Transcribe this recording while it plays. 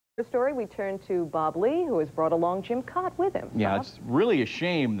The story, we turn to Bob Lee, who has brought along Jim Cott with him. Yeah, Bob? it's really a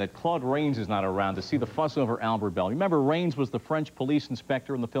shame that Claude Rains is not around to see the fuss over Albert Belle. Remember, Rains was the French police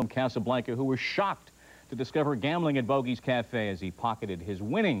inspector in the film Casablanca who was shocked to discover gambling at Bogey's Cafe as he pocketed his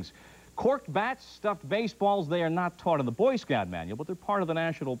winnings. Corked bats, stuffed baseballs, they are not taught in the Boy Scout manual, but they're part of the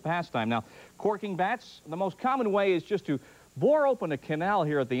national pastime. Now, corking bats, the most common way is just to bore open a canal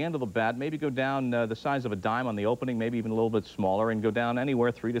here at the end of the bat, maybe go down the size of a dime on the opening, maybe even a little bit smaller, and go down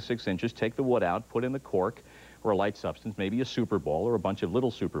anywhere 3 to 6 inches, take the wood out, put in the cork or a light substance, maybe a super ball or a bunch of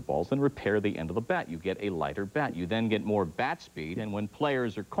little super balls, then repair the end of the bat. You get a lighter bat. You then get more bat speed, and when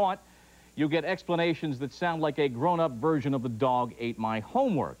players are caught, you get explanations that sound like a grown-up version of the dog ate my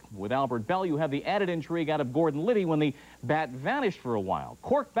homework. With Albert Belle, you have the added intrigue out of Gordon Liddy when the bat vanished for a while.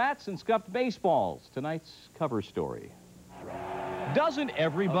 Corked bats and scuffed baseballs. Tonight's cover story. Doesn't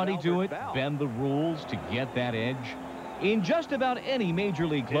everybody do it? Bend the rules to get that edge? In just about any major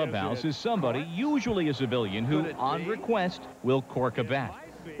league clubhouse is somebody, usually a civilian, who, on request, will cork a bat.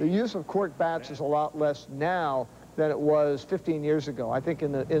 The use of corked bats is a lot less now than it was 15 years ago. I think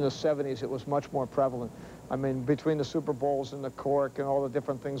in the 70s it was much more prevalent. I mean, between the Super Bowls and the cork and all the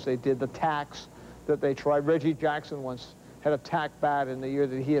different things they did, the tacks that they tried. Reggie Jackson once had a tack bat in the year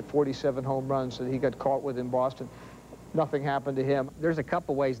that he hit 47 home runs that he got caught with in Boston. Nothing happened to him. There's a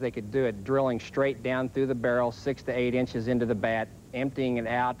couple ways they could do it. Drilling straight down through the barrel, 6 to 8 inches into the bat, emptying it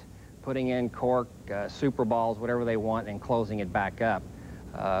out, putting in cork, super balls, whatever they want, and closing it back up.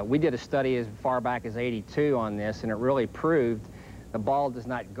 We did a study as far back as '82 on this, and it really proved the ball does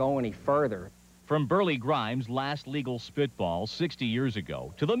not go any further. From Burley Grimes' last legal spitball 60 years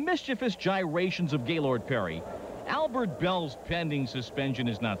ago to the mischievous gyrations of Gaylord Perry, Albert Belle's pending suspension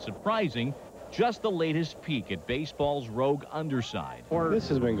is not surprising. Just the latest peek at baseball's rogue underside. This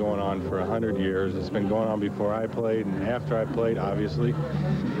has been going on for 100 years. It's been going on before I played and after I played, obviously.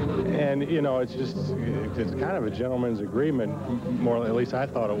 And, you know, it's kind of a gentleman's agreement, more, at least I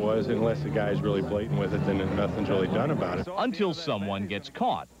thought it was, unless the guy's really blatant with it, then nothing's really done about it. Until someone gets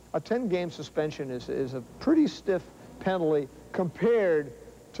caught. A 10-game suspension is a pretty stiff penalty compared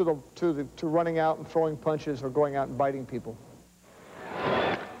to running out and throwing punches or going out and biting people.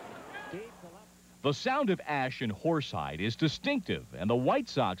 The sound of ash and horsehide is distinctive, and the White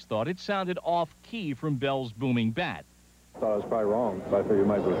Sox thought it sounded off-key from Belle's booming bat. I thought I was probably wrong, but I figured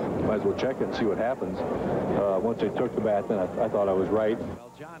might as well check it and see what happens. Once they took the bat, then I thought I was right.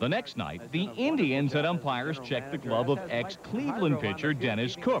 The next night, the Indians had umpires check the glove of ex-Cleveland pitcher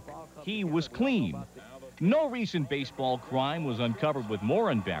Dennis Cook. He was clean. No recent baseball crime was uncovered with more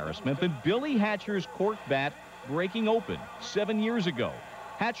embarrassment than Billy Hatcher's corked bat breaking open 7 years ago.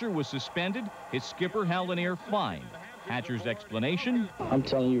 Hatcher was suspended, his skipper Hal Lanier fined. Hatcher's explanation? I'm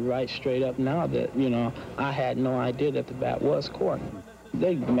telling you right straight up now that, you know, I had no idea that the bat was corked.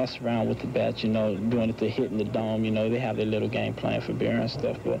 They mess around with the bats, you know, doing it to hitting the dome, you know, they have their little game plan for beer and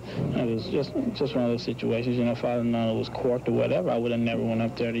stuff, but it was just one of those situations, you know, if I'd have known it was corked or whatever, I would have never went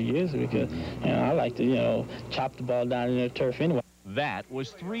up there to use it because, you know, I like to, you know, chop the ball down in the turf anyway. That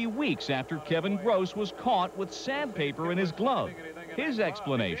was 3 weeks after Kevin Gross was caught with sandpaper in his glove. His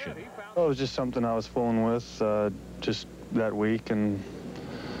explanation. Well, it was just something I was fooling with just that week, and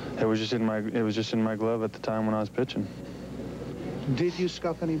it was just in my glove at the time when I was pitching. Did you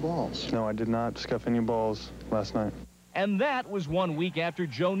scuff any balls? No, I did not scuff any balls last night. And that was 1 week after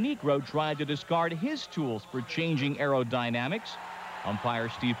Joe Niekro tried to discard his tools for changing aerodynamics. Umpire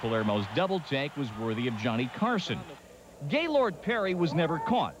Steve Palermo's double take was worthy of Johnny Carson. Gaylord Perry was never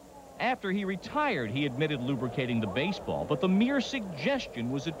caught. After he retired, he admitted lubricating the baseball, but the mere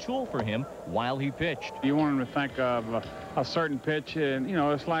suggestion was a tool for him while he pitched. You want him to think of a certain pitch, and, you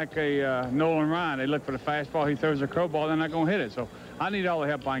know, it's like a Nolan Ryan. They look for the fastball, he throws a crowball, they're not going to hit it. So I need all the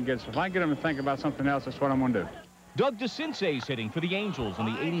help I can get. So if I can get him to think about something else, that's what I'm going to do. Doug DeCinces hitting for the Angels in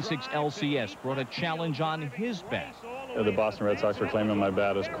the '86 LCS brought a challenge on his bat. The Boston Red Sox were claiming my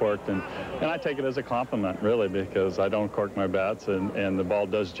bat is corked, and I take it as a compliment, really, because I don't cork my bats, and the ball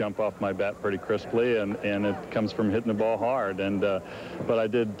does jump off my bat pretty crisply, and it comes from hitting the ball hard. But I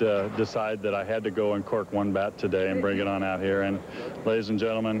did decide that I had to go and cork one bat today and bring it on out here. And, ladies and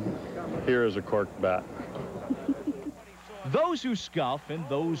gentlemen, here is a corked bat. Those who scuff and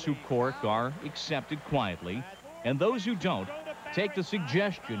those who cork are accepted quietly, and those who don't take the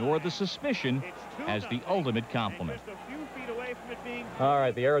suggestion or the suspicion as the ultimate compliment. All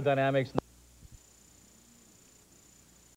right, the aerodynamics.